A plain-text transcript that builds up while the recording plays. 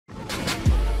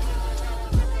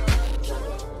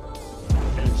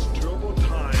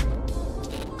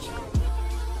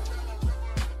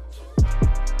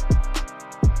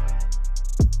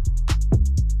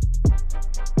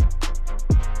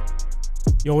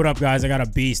Yo, what up, guys? I got a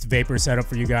beast Vapor setup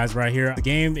for you guys right here. The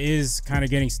game is kind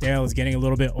of getting stale. It's getting a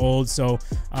little bit old, so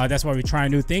that's why we're trying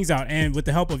new things out. And with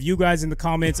the help of you guys in the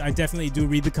comments, I definitely do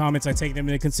read the comments. I take them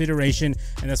into consideration,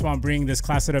 and that's why I'm bringing this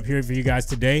class setup here for you guys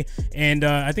today. And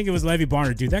I think it was Levy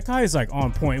Barner. Dude, that guy is like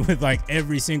on point with like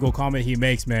every single comment he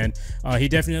makes, man. He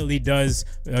definitely does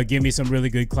give me some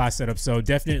really good class setups, so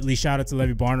definitely shout out to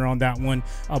Levy Barner on that one.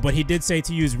 But he did say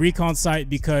to use recon sight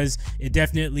because it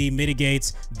definitely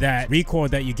mitigates that recoil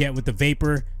that you get with the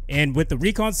Vapor. And with the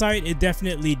recon sight, it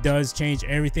definitely does change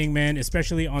everything, man,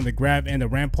 especially on the grab and the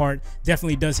rampart.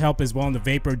 Definitely does help as well on the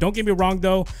Vapor. Don't get me wrong,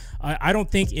 though. I don't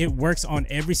think it works on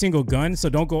every single gun, so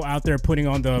don't go out there putting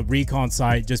on the recon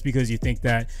sight just because you think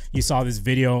that you saw this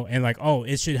video and like, oh,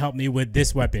 it should help me with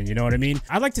this weapon. You know what I mean?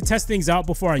 I like to test things out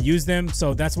before I use them,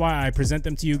 so that's why I present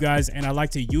them to you guys, and I like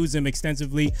to use them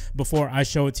extensively before I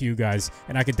show it to you guys.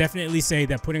 And I could definitely say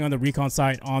that putting on the recon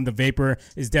sight on the Vapor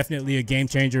is definitely a game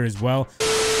changer as well.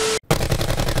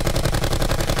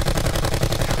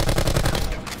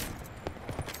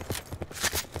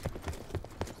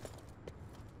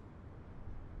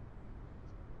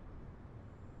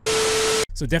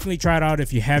 So definitely try it out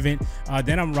if you haven't.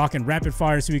 Then I'm rocking rapid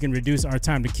fire so we can reduce our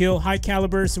time to kill. High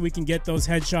caliber so we can get those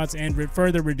headshots and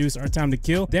further reduce our time to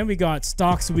kill. Then we got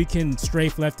stock so we can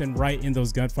strafe left and right in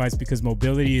those gunfights because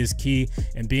mobility is key,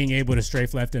 and being able to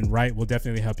strafe left and right will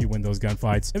definitely help you win those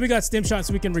gunfights. Then we got stim shot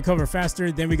so we can recover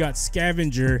faster. Then we got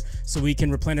scavenger so we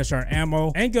can replenish our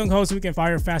ammo, and gung ho so we can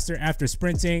fire faster after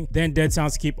sprinting. Then dead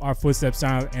sounds to keep our footsteps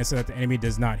silent and so that the enemy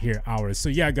does not hear ours. So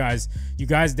yeah, guys, you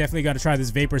guys definitely got to try this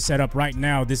Vapor setup right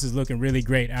now. This is looking really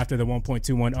great after the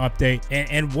 1.21 update.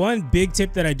 And one big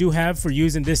tip that I do have for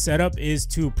using this setup is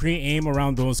to pre-aim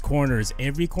around those corners.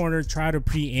 Every corner, try to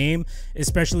pre-aim,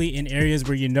 especially in areas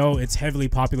where you know it's heavily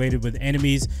populated with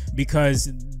enemies,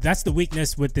 because that's the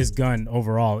weakness with this gun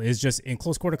overall, is just in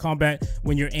close quarter combat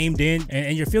when you're aimed in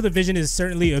and your field of vision is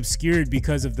certainly obscured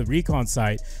because of the recon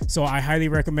sight. So I highly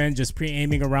recommend just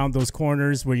pre-aiming around those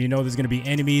corners where you know there's going to be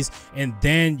enemies, and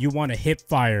then you want to hip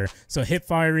fire. So hip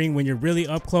firing when you're really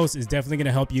up close is definitely going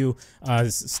to help you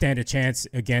stand a chance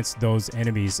against those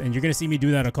enemies, and you're going to see me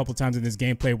do that a couple times in this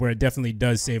gameplay where it definitely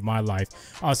does save my life.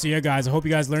 So yeah, guys, I hope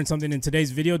you guys learned something in today's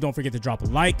video. Don't forget to drop a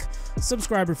like,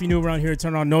 subscribe if you're new around here,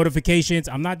 turn on notifications.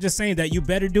 I'm not just saying that, you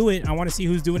better do it. I want to see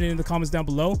who's doing it in the comments down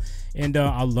below, and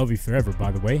I'll love you forever,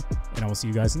 by the way, and I will see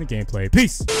you guys in the gameplay.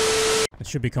 Peace. It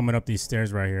should be coming up these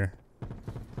stairs right here.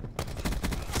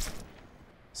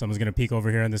 Someone's gonna peek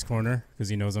over here in this corner because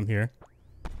he knows I'm here.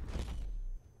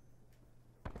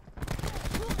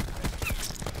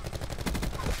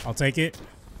 I'll take it.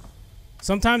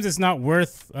 Sometimes it's not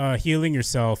worth healing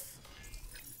yourself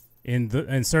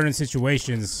in certain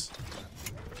situations.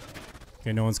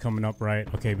 Okay, no one's coming up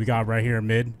right. Okay, we got right here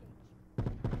mid.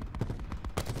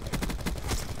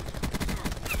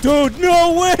 Dude,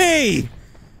 no way!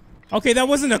 Okay, that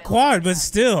wasn't a quad, but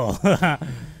still.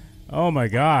 Oh my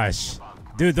gosh.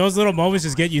 Dude, those little moments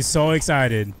just get you so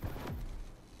excited.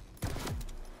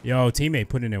 Yo, teammate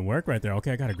putting in work right there.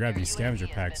 Okay, I gotta grab these scavenger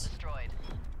packs.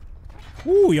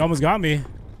 Ooh, you almost got me.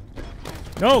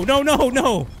 No, no, no,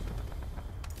 no.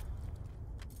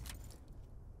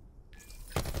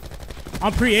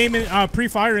 I'm pre-aiming,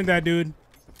 pre-firing that dude.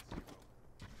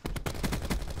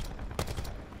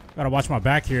 Gotta watch my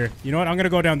back here. You know what? I'm gonna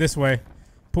go down this way.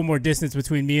 Put more distance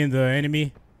between me and the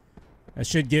enemy. That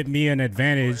should get me an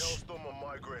advantage.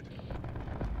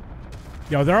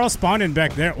 Yo, they're all spawning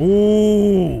back there.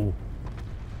 Ooh.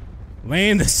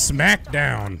 Laying the smack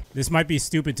down. This might be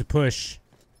stupid to push.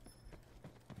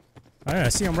 Oh, yeah, I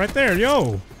see him right there.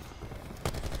 Yo.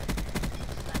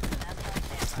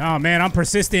 Oh, man, I'm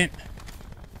persistent.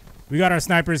 We got our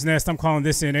sniper's nest. I'm calling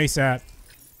this in ASAP.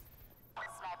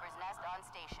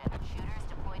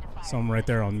 Someone right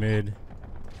there on mid.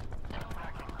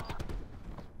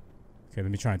 Okay,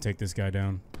 let me try and take this guy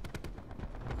down.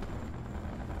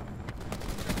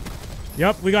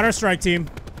 Yep, we got our strike team.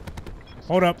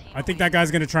 Hold up. I think that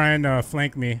guy's going to try and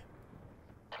flank me.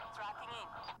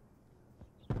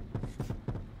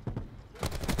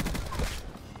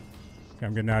 Okay,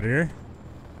 I'm getting out of here.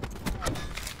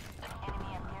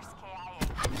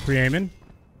 Pre-aiming.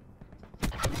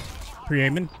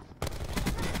 Pre-aiming.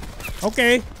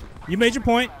 Okay, you made your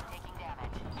point.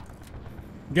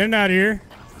 Getting out of here.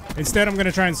 Instead, I'm going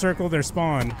to try and circle their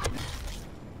spawn,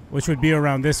 which would be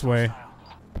around this way.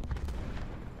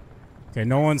 Okay,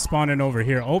 no one's spawning over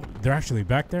here. Oh, they're actually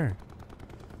back there.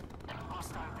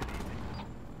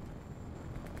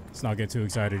 Let's not get too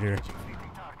excited here.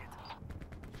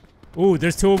 Ooh,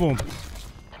 there's two of them.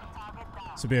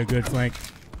 This would be a good flank.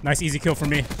 Nice easy kill for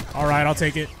me. All right, I'll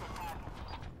take it.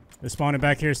 They're spawning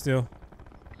back here still.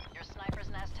 Your sniper's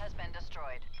nest has been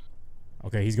destroyed.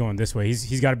 Okay, he's going this way.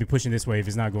 He's got to be pushing this way if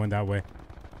he's not going that way.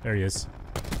 There he is.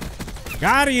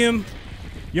 Got him.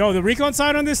 Yo, the recon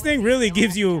side on this thing really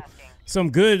gives you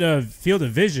some good field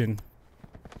of vision.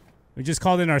 We just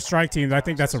called in our strike team. I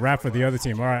think that's a wrap for the other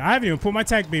team. All right, I haven't even put my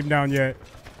tac beam down yet.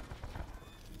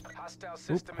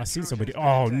 Oop, I see somebody.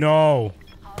 Oh, no.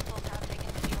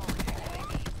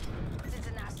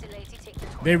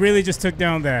 They really just took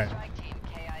down that.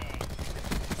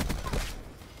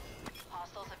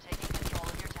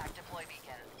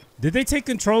 Did they take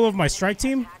control of my strike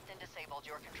team?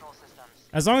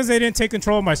 As long as they didn't take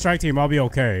control of my strike team, I'll be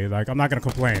okay. Like, I'm not going to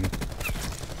complain.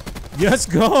 Let's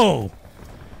go.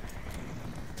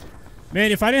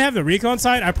 Man, if I didn't have the recon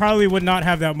side, I probably would not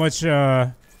have that much,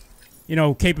 you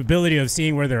know, capability of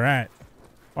seeing where they're at.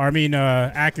 Or, I mean,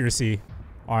 accuracy.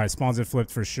 All right, spawns it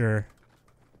flipped for sure.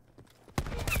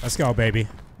 Let's go, baby.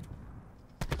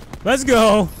 Let's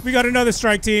go. We got another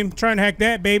strike team. Try and hack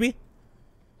that, baby.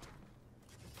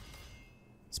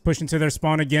 Let's push into their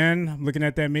spawn again. I'm looking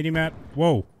at that mini-map.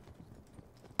 Whoa.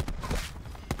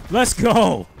 Let's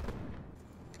go.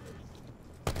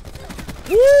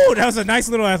 Woo! That was a nice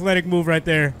little athletic move right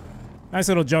there. Nice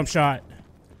little jump shot.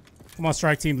 Come on,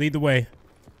 strike team. Lead the way.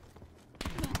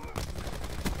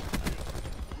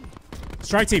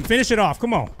 Strike team, finish it off.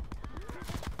 Come on.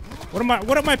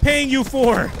 What am I paying you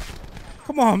for?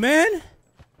 Come on, man.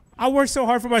 I worked so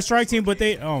hard for my strike team, but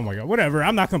they... Oh, my God. Whatever.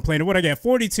 I'm not complaining. What I get?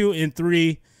 42 in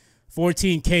 3,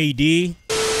 14 KD.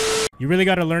 You really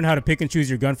got to learn how to pick and choose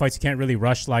your gunfights. You can't really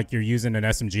rush like you're using an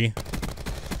SMG.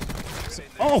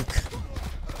 Oh!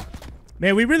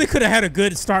 Man, we really could have had a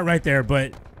good start right there,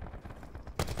 but...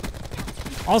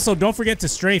 Also, don't forget to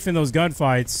strafe in those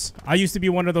gunfights. I used to be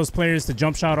one of those players to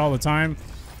jump shot all the time.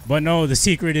 But no, the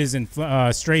secret is in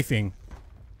strafing.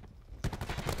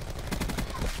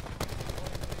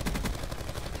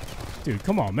 Dude,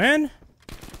 come on, man.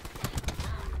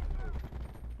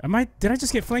 Did I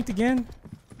just get flanked again?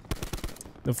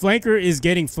 The flanker is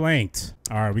getting flanked.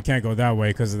 All right, we can't go that way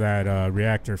because of that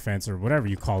reactor fence or whatever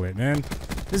you call it, man.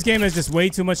 This game has just way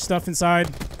too much stuff inside.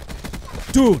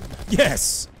 Dude,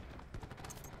 yes.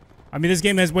 I mean, this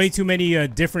game has way too many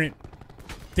different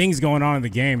things going on in the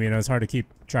game. You know, it's hard to keep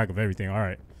track of everything. All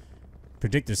right.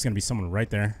 Predict there's going to be someone right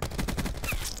there.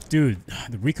 Dude,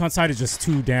 the recon side is just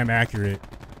too damn accurate.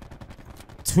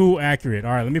 Too accurate.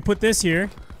 All right, let me put this here.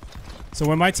 So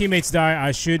when my teammates die,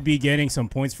 I should be getting some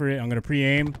points for it. I'm going to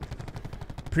pre-aim.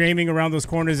 Pre-aiming around those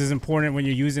corners is important when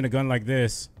you're using a gun like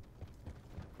this.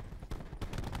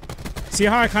 See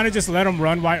how I kind of just let them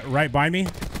run right by me?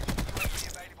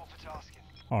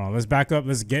 Hold on, let's back up.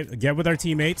 Let's get with our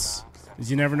teammates. Because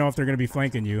you never know if they're going to be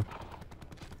flanking you.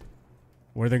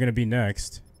 Where they're going to be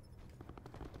next.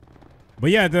 But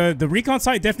yeah, the recon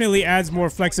sight definitely adds more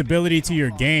flexibility to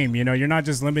your game. You know, you're not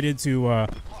just limited to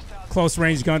close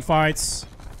range gunfights.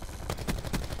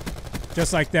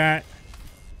 Just like that.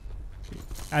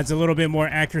 Adds a little bit more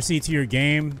accuracy to your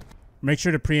game. Make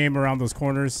sure to pre-aim around those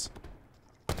corners.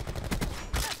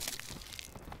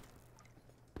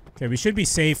 Okay, we should be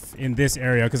safe in this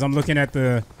area because I'm looking at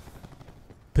the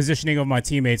positioning of my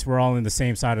teammates. We're all in the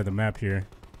same side of the map here.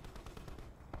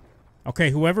 Okay,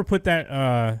 whoever put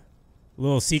that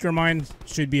little seeker mine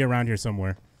should be around here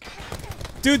somewhere.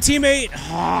 Dude, teammate!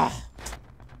 Ah,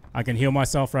 I can heal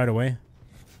myself right away.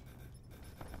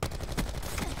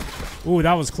 Ooh,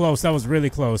 that was close. That was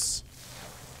really close.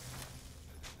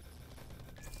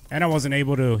 And I wasn't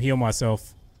able to heal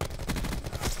myself.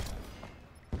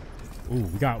 Ooh,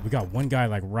 we got one guy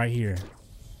like right here.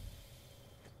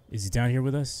 Is he down here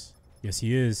with us? Yes,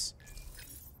 he is.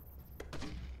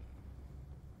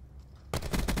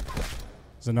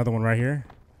 There's another one right here.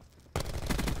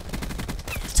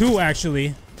 Two,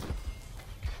 actually.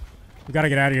 We gotta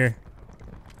get out of here.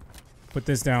 Put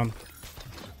this down.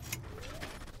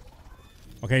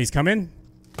 Okay, he's coming.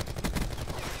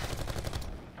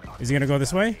 Is he gonna go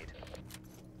this way?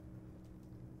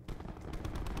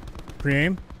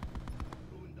 Pre-aim.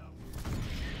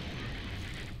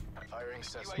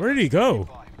 Where did he go?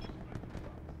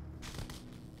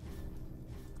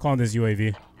 Calling this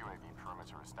UAV.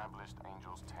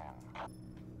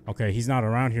 Okay, he's not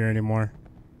around here anymore.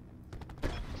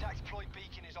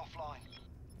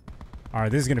 Alright,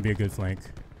 this is gonna be a good flank.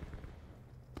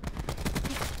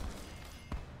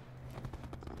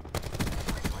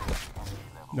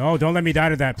 No, don't let me die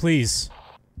to that, please.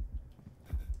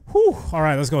 Whew.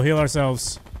 Alright, let's go heal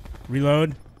ourselves.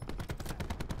 Reload.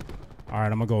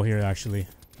 Alright, I'm gonna go here, actually.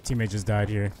 Teammate just died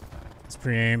here. Let's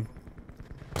pre-aim.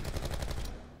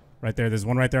 Right there. There's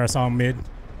one right there. I saw him mid.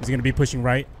 He's gonna be pushing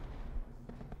right.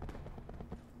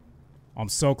 I'm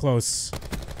so close.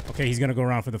 Okay, he's gonna go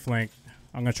around for the flank.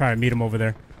 I'm gonna try to meet him over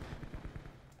there.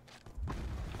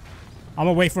 I'm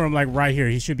gonna wait for him like right here.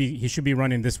 He should be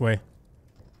running this way.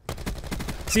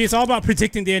 See, it's all about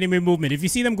predicting the enemy movement. If you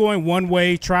see them going one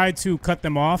way, try to cut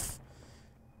them off.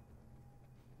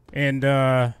 And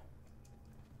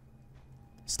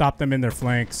stop them in their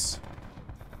flanks.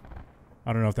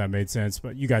 I don't know if that made sense,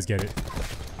 but you guys get it.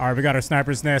 All right, we got our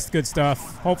sniper's nest. Good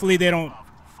stuff. Hopefully they don't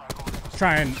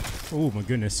try and... Oh, my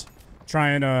goodness.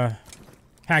 Try and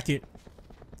hack it.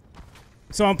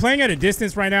 So I'm playing at a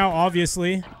distance right now,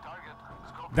 obviously.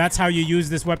 That's how you use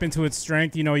this weapon to its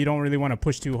strength. You know, you don't really want to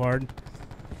push too hard.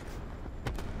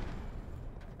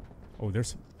 Oh,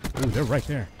 there's... Oh, they're right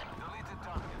there.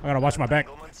 I gotta watch my back.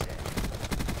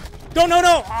 No, no,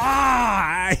 no!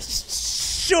 Ah!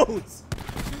 Shoot!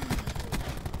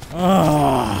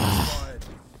 Ah.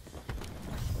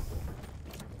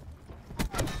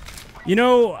 You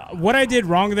know, what I did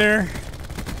wrong there...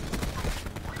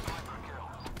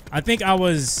 I think I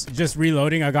was just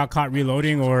reloading. I got caught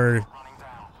reloading or...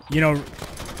 You know...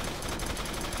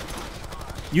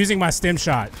 Using my stim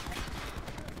shot.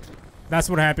 That's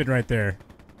what happened right there.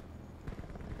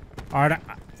 Alright,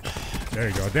 there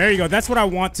you go. There you go. That's what I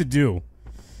want to do.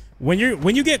 When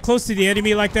you get close to the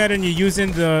enemy like that and you're using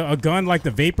a gun like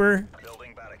the VAPR,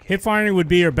 hip firing would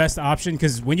be your best option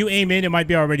because when you aim in, it might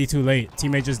be already too late.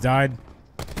 Teammate just died.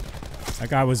 That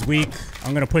guy was weak.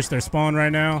 I'm gonna push their spawn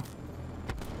right now.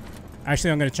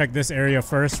 Actually, I'm gonna check this area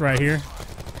first right here.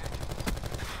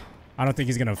 I don't think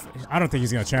he's gonna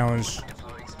challenge.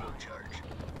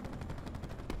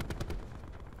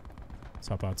 Let's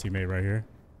hop out teammate right here.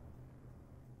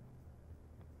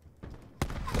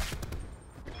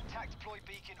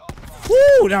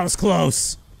 Woo! That was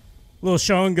close. Little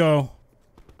show and go.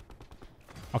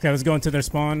 Okay, let's go into their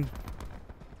spawn.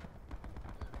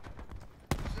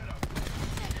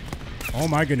 Oh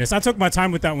my goodness. I took my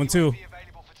time with that one too.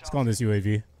 Let's go on this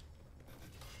UAV.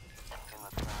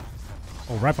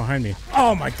 Oh, right behind me.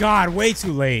 Oh my god, way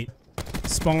too late.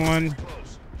 Spawn.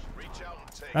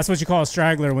 That's what you call a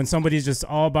straggler, when somebody's just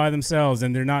all by themselves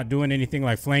and they're not doing anything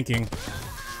like flanking.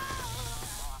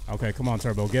 Okay, come on,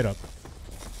 Turbo, get up.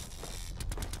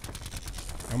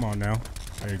 Come on now.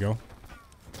 There you go.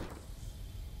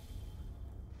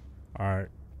 Alright.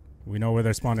 We know where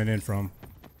they're spawning in from.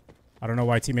 I don't know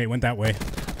why teammate went that way.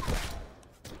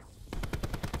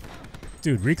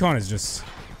 Dude, recon is just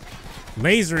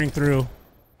lasering through.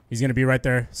 He's gonna be right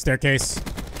there. Staircase.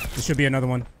 There should be another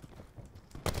one.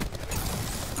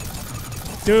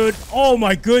 Dude, oh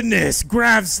my goodness.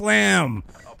 Grab slam.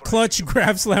 Clutch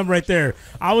grab slam right there.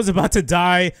 I was about to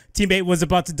die. Teammate was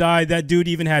about to die. That dude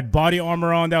even had body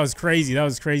armor on. That was crazy. That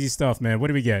was crazy stuff, man. What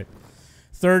do we get?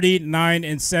 39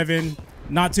 and 7.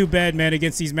 Not too bad, man,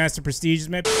 against these Master Prestiges,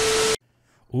 man.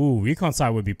 Ooh, recon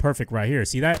side would be perfect right here.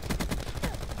 See that?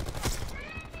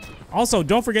 Also,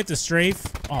 don't forget to strafe.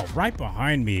 Oh, right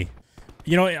behind me.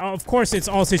 You know, of course, it's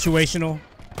all situational.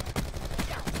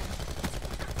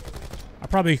 I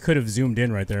probably could have zoomed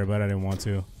in right there, but I didn't want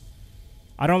to.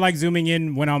 I don't like zooming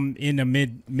in when I'm in a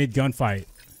mid gunfight.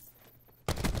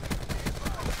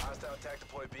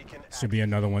 Should be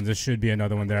another one. This should be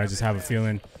another one there. I just have a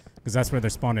feeling, because that's where they're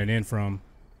spawning in from.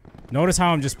 Notice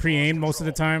how I'm just pre-aimed most of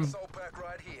the time.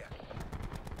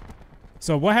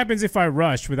 So what happens if I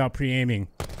rush without pre-aiming?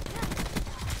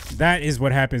 That is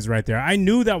what happens right there. I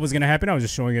knew that was going to happen. I was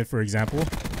just showing it for example.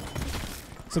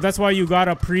 So that's why you got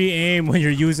to pre-aim when you're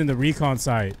using the recon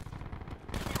sight.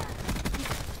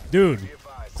 Dude,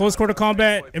 close quarter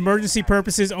combat, emergency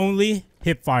purposes only,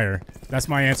 hip fire. That's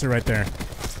my answer right there.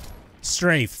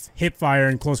 Strafe, hip fire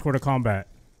in close quarter combat.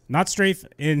 Not strafe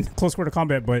in close quarter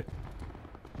combat, but...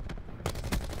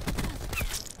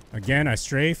 Again, I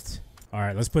strafed.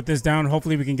 Alright, let's put this down.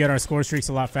 Hopefully we can get our score streaks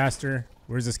a lot faster.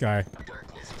 Where's this guy?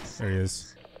 There he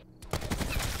is.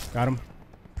 Got him.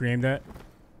 Pre-aimed that.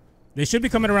 They should be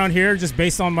coming around here just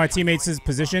based on my teammates'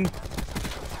 position.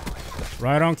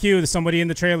 Right on cue. There's somebody in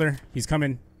the trailer. He's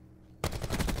coming.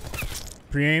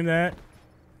 Pre-aim that.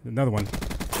 Another one.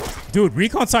 Dude,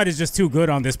 recon side is just too good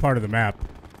on this part of the map.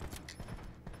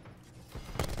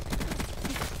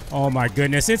 Oh my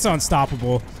goodness. It's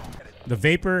unstoppable. The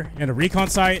VAPR and the recon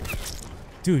sight.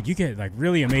 Dude, you get like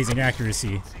really amazing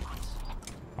accuracy.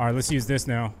 Alright, let's use this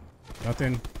now.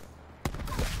 Nothing.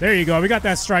 There you go. We got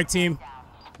that strike team.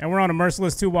 And we're on a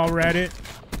merciless too while we're at it.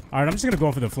 Alright, I'm just going to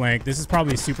go for the flank. This is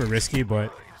probably super risky,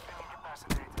 but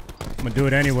I'm going to do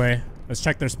it anyway. Let's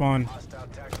check their spawn.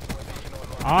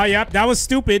 Ah, yep. That was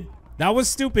stupid. That was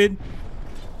stupid.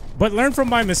 But learn from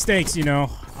my mistakes, you know.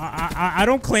 I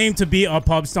don't claim to be a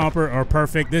pub stomper or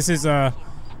perfect. This is a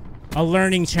a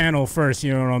learning channel first,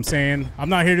 you know what I'm saying? I'm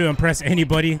not here to impress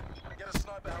anybody.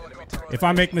 If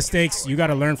I make mistakes, you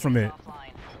gotta learn from it.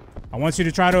 I want you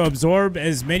to try to absorb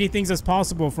as many things as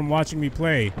possible from watching me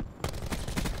play.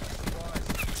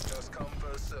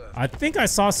 I think I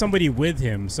saw somebody with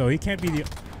him, so he can't be the...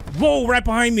 Whoa, right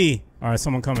behind me! Alright,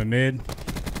 someone coming mid.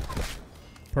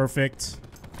 Perfect.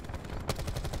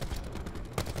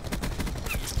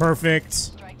 Perfect.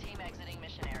 Strike team exiting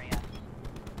mission area.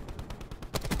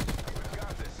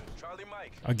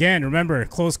 Again, remember,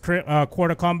 close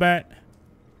quarter combat.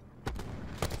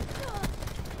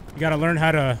 You gotta learn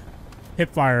how to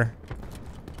hip fire.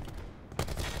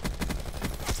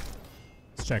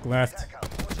 Let's check left.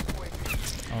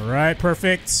 Alright,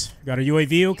 perfect. Got a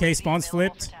UAV, okay, spawn's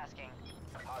flipped.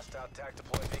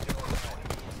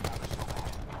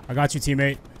 I got you,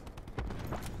 teammate.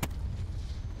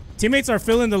 Teammates are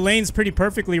filling the lanes pretty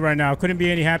perfectly right now. Couldn't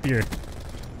be any happier.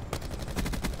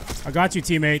 I got you,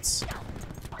 teammates.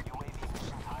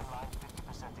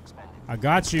 I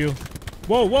got you.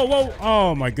 Whoa, whoa, whoa.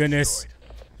 Oh, my goodness.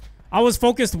 I was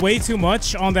focused way too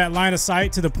much on that line of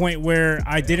sight to the point where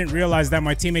I didn't realize that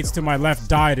my teammates to my left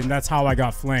died, and that's how I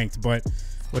got flanked. But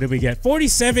what did we get?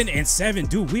 47-7.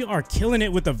 Dude, we are killing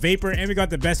it with the VAPR, and we got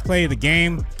the best play of the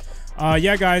game.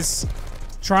 Yeah, guys.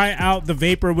 Try out the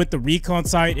VAPR with the recon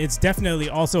sight. It's definitely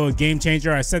also a game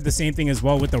changer. I said the same thing as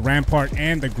well with the Rampart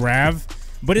and the Grav.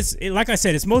 But like I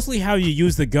said, it's mostly how you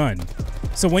use the gun.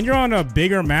 So when you're on a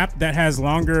bigger map that has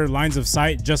longer lines of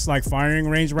sight, just like firing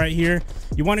range right here,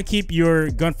 you want to keep your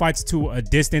gunfights to a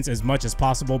distance as much as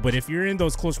possible. But if you're in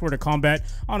those close quarter combat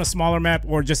on a smaller map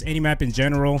or just any map in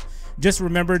general, just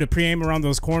remember to pre-aim around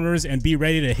those corners and be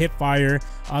ready to hip fire.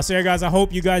 So yeah, guys, I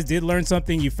hope you guys did learn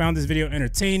something. You found this video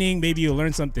entertaining. Maybe you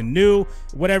learned something new.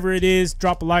 Whatever it is,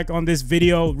 drop a like on this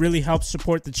video. It really helps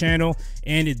support the channel,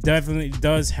 and it definitely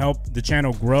does help the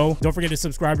channel grow. Don't forget to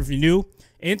subscribe if you're new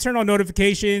and turn on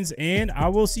notifications, and I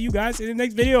will see you guys in the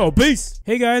next video. Peace.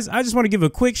 Hey guys, I just want to give a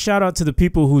quick shout out to the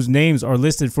people whose names are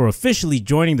listed for officially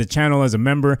joining the channel as a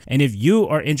member. And if you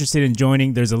are interested in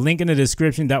joining, there's a link in the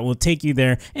description that will take you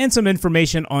there and some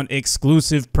information on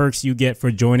exclusive perks you get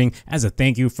for joining as a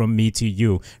thank you from me to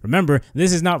you. Remember,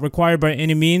 this is not required by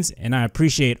any means, and I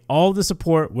appreciate all the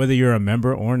support whether you're a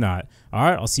member or not. All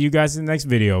right, I'll see you guys in the next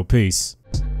video. Peace.